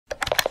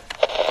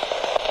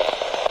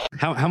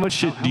How much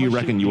shit do you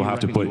reckon you will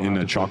have to put in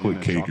a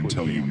chocolate cake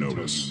until you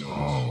notice?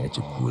 Oh, that's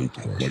a great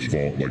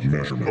question. Like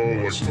measurement.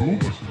 Oh,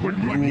 like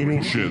little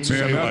shits.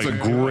 Man, that's a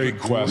great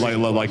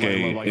question. Like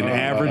an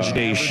average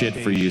day shit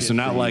for you. So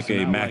not like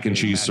a mac and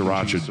cheese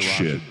sriracha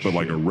shit, but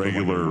like a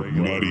regular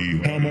nutty.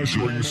 How much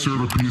like you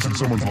serve a piece and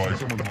someone's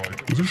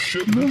like, is there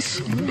shit in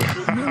this?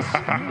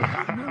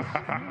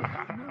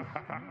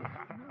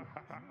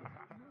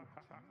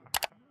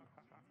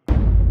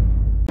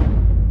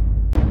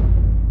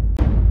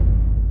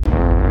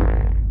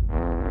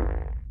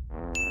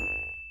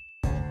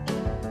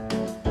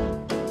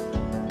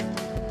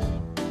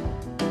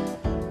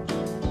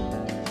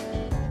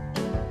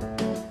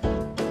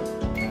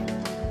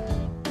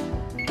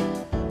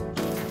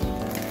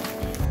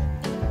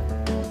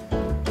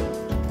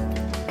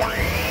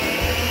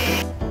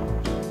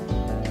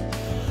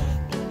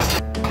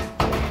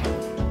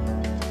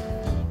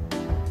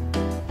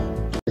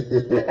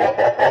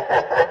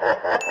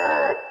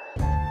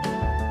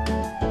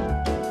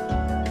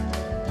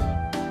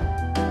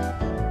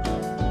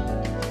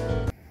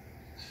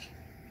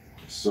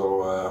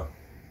 So,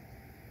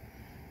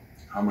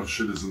 how much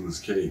shit is in this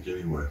cake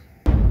anyway?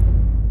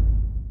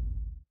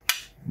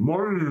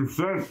 More than you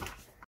think.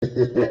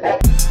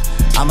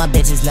 All my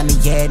bitches let me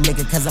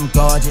nigga, cause I'm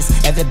gorgeous.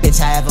 Every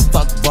bitch I ever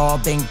fucked raw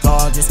been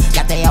gorgeous.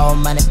 Got their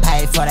own money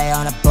paid for their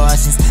own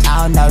abortions.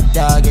 I don't know,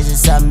 dog, it's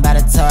just something about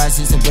a Taurus.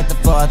 Used to whip the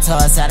 4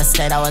 tours out of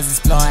state, I was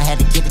exploring, had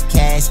to get the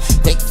cash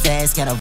quick, fast, got a